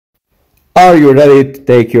Are you ready to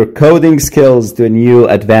take your coding skills to a new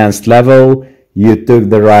advanced level? You took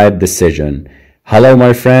the right decision. Hello,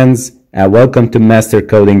 my friends, and welcome to Master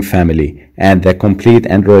Coding Family and the Complete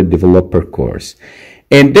Android Developer course.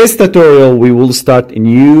 In this tutorial, we will start a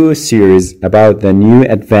new series about the new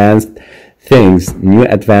advanced things, new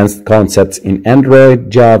advanced concepts in Android,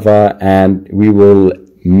 Java, and we will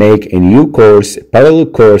make a new course, a parallel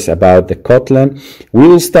course about the Kotlin. We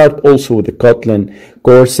will start also with the Kotlin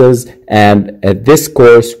courses, and at this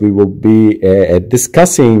course we will be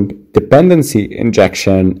discussing dependency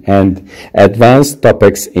injection and advanced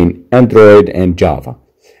topics in Android and Java.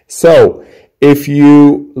 So if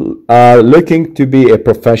you are looking to be a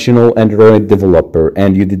professional Android developer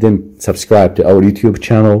and you didn't subscribe to our YouTube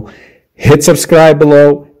channel, hit subscribe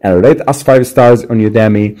below and rate us 5 stars on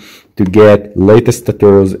Udemy to get latest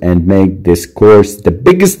tutorials and make this course the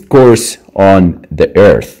biggest course on the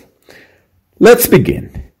earth. Let's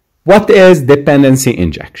begin. What is dependency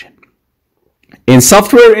injection? In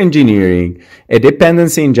software engineering, a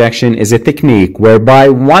dependency injection is a technique whereby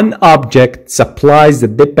one object supplies the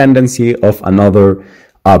dependency of another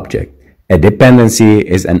object. A dependency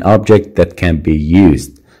is an object that can be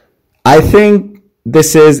used. I think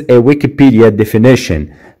this is a Wikipedia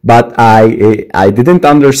definition, but I didn't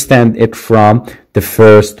understand it from the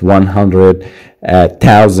first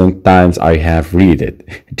 100,000 times I have read it.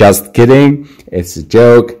 Just kidding, it's a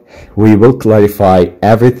joke. We will clarify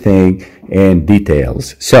everything in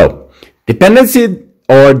details. So, dependency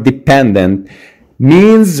or dependent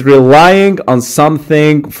means relying on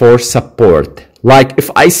something for support. Like if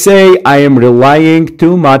I say I am relying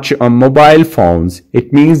too much on mobile phones,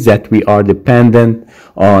 it means that we are dependent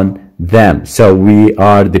on them. So we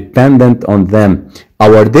are dependent on them.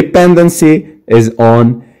 Our dependency is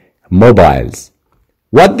on mobiles.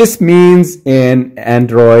 What this means in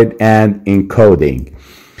Android and in coding.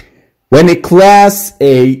 When a class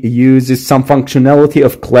A uses some functionality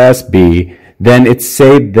of class B, then it's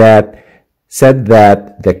said that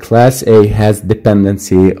the class A has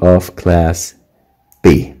dependency of class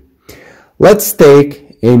B. Let's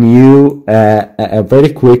take a very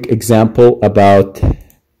quick example about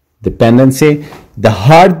dependency, the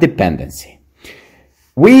hard dependency.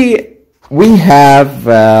 We have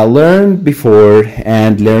learned before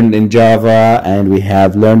and learned in Java, and we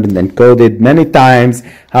have learned and encoded many times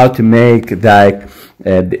how to make like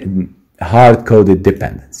hard-coded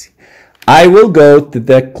dependency. I will go to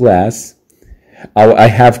the class. I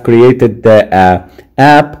have created the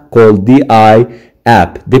app called DI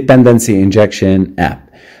app, dependency injection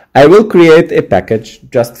app. I will create a package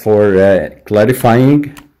just for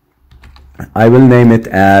clarifying. I will name it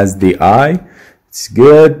as DI. It's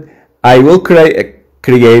good. I will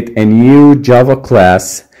create a new Java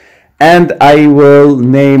class and I will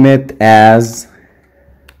name it as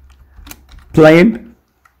plain.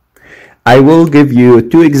 I will give you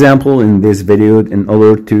 2 examples in this video in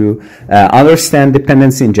order to understand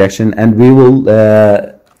dependency injection, and we will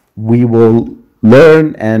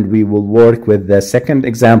learn and we will work with the second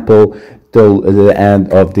example till the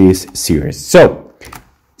end of this series. So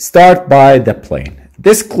start by the plain.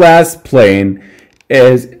 This class plain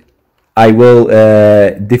is, I will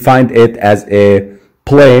define it as a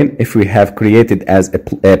plain. If we have created as a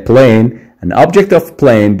plain, an object of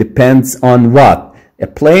plain depends on what? A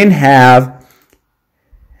plain have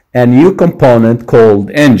a new component called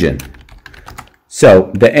engine.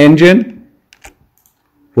 So the engine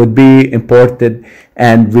would be imported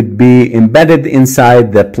and would be embedded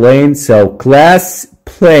inside the plain. So class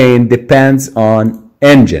plain depends on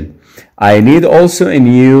engine. I need also a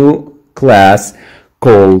new class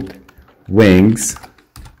called wings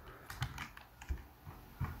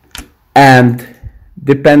and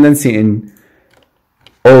dependency in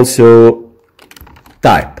also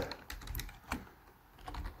type.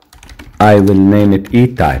 I will name it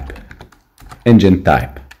E-type, engine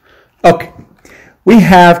type. Okay, we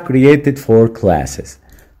have created 4 classes.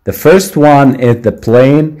 The first one is the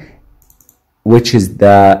plain, which is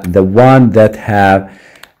the one that have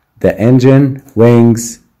the engine,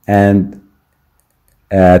 wings, and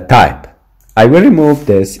type. I will remove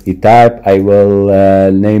this E-type. I will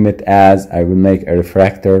name it as, I will make a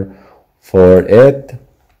refactor for it.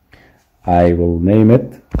 I will name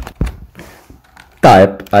it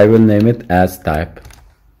type. I will name it as type.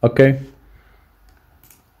 Okay,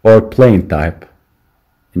 or plain type,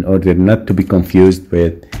 in order not to be confused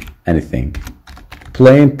with anything.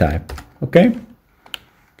 Plain type. Okay,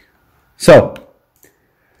 so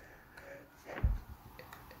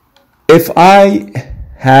if I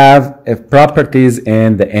have properties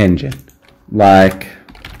in the engine like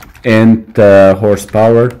int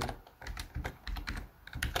horsepower,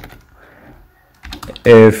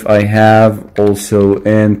 if I have also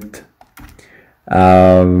int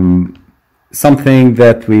something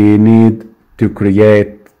that we need to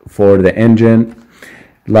create for the engine,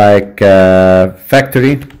 like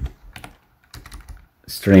factory,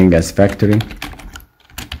 string as factory,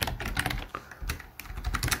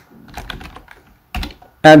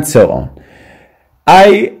 and so on.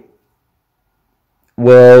 I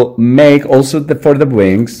will make also for the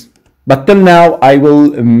wings, but till now I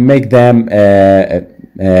will make them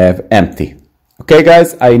empty. Okay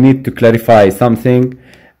guys, I need to clarify something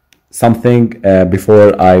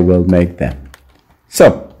before I will make them.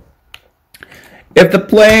 So if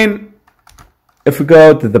we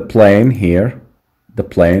go to the plane here,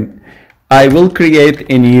 I will create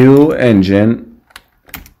a new engine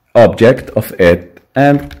object of it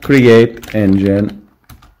and create engine,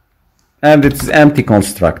 and it's empty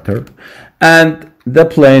constructor, and the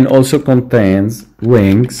plane also contains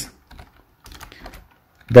wings,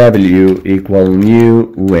 w equal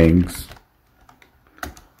new wings.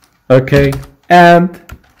 Okay, and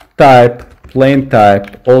type, plane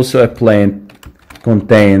type, also a plane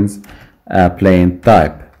contains a plane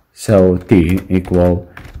type, so t equal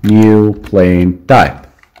new plane type.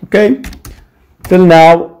 Okay, till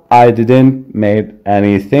now I didn't make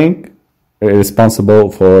anything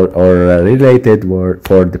responsible for or related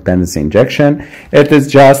for dependency injection. It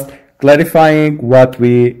is just clarifying what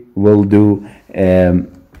we will do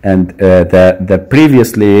and the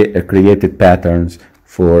previously created patterns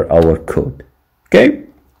for our code. Okay,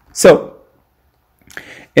 so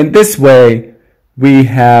in this way we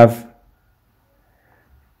have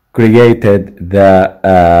created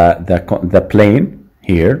the plane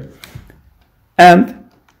here, and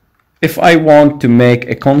if I want to make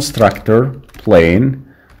a constructor plane,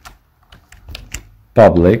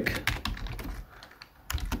 public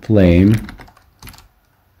plane,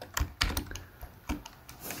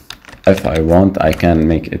 if I want I can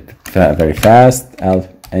make it very fast. I'll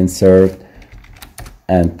insert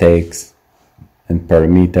and takes and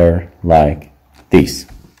parameter like this.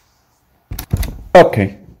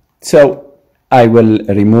 Okay, so I will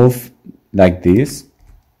remove like this.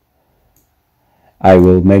 I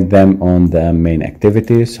will make them on the main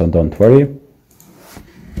activity, so don't worry.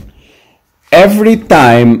 Every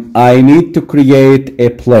time I need to create a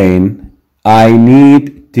plane, I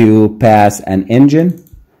need to pass an engine,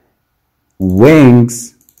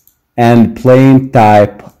 wings, and plane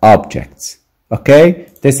type objects. Okay,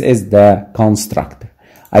 this is the constructor.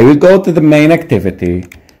 I will go to the main activity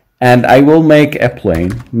and I will make a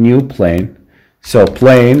plane, new plane. So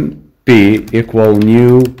plane p equal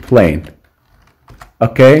new plane.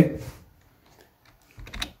 Okay,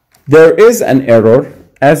 there is an error.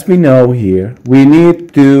 As we know here, we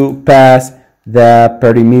need to pass the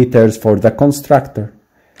parameters for the constructor.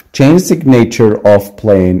 Change signature of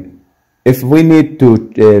plane. If we need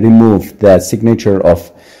to remove the signature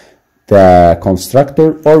of the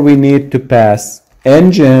constructor, or we need to pass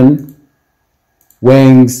engine,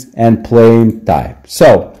 wings, and plane type.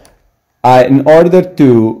 So in order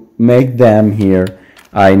to make them here,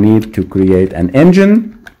 I need to create an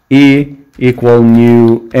engine, e equal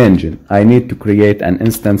new engine. I need to create an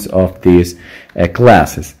instance of these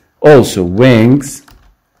classes. Also wings,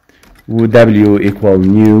 w equal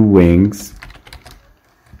new wings.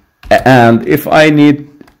 And if I need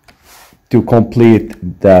to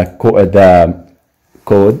complete the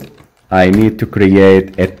code, I need to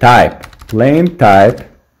create a type, plane type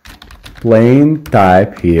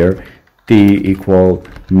here, t equal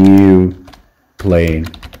new plane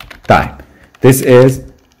type. This is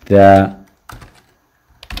the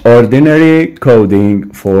ordinary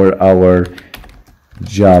coding for our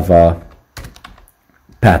Java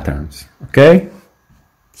patterns. Okay,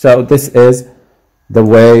 so this is the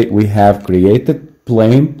way we have created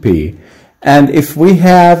plane p. And if we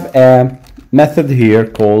have a method here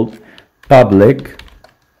called public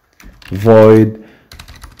void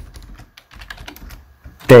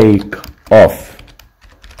take off,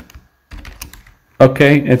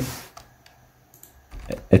 okay,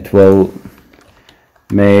 it will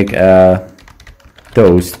make a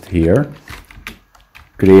toast here,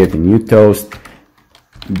 create a new toast,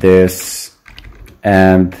 this,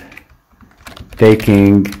 and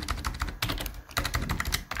taking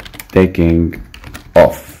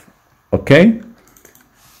off. Okay,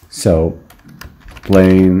 so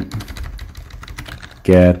plain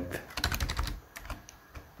get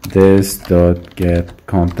this dot get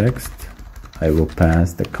context. I will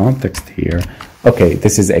pass the context here. Okay,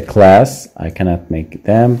 this is a class. I cannot make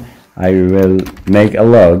them. I will make a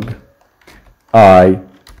log I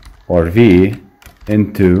or v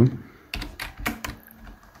into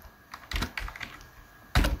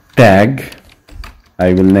tag,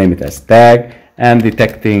 I will name it as tag, and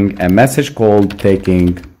detecting a message called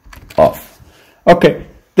taking off. Okay,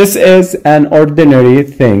 this is an ordinary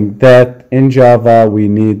thing that in Java we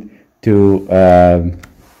need to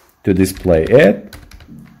display it,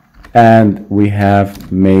 and we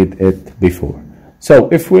have made it before. So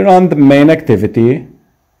if we run the main activity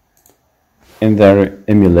in the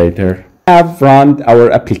emulator, we have run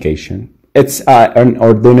our application. It's an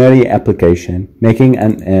ordinary application making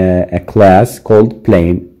a class called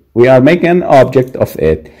plane. We are making an object of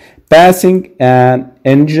it, passing an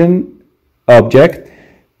engine object,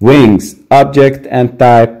 wings object, and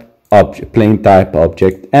type object, plane type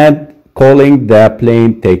object, and calling the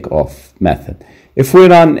plane takeoff method. If we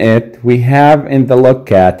run it, we have in the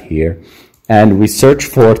logcat here, and we search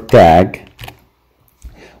for tag,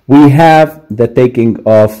 we have the taking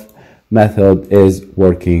off method is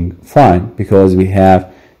working fine because we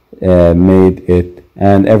have made it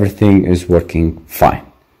and everything is working fine.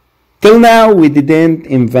 Till now we didn't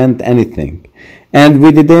invent anything and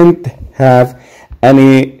we didn't have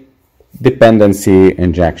any dependency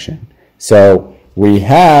injection. So we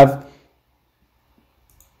have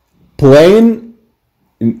plain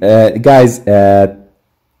guys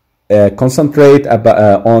concentrate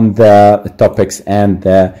on the topics and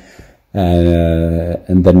the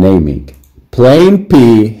naming. Plane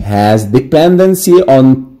P has dependency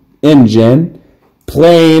on engine,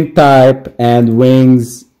 plane type, and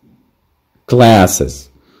wings classes.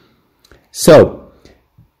 So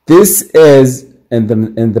this is in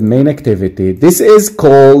the main activity. This is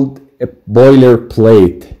called a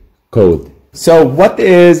boilerplate code. So what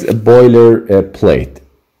is a boilerplate?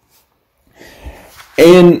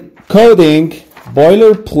 In coding,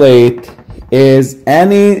 boilerplate is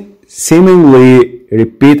any seemingly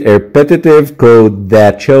repetitive code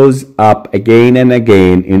that shows up again and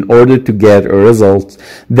again in order to get a result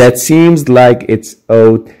that seems like it's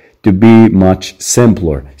ought to be much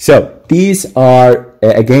simpler. So these are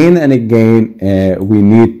again and again we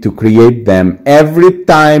need to create them every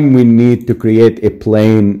time we need to create a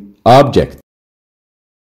plain object.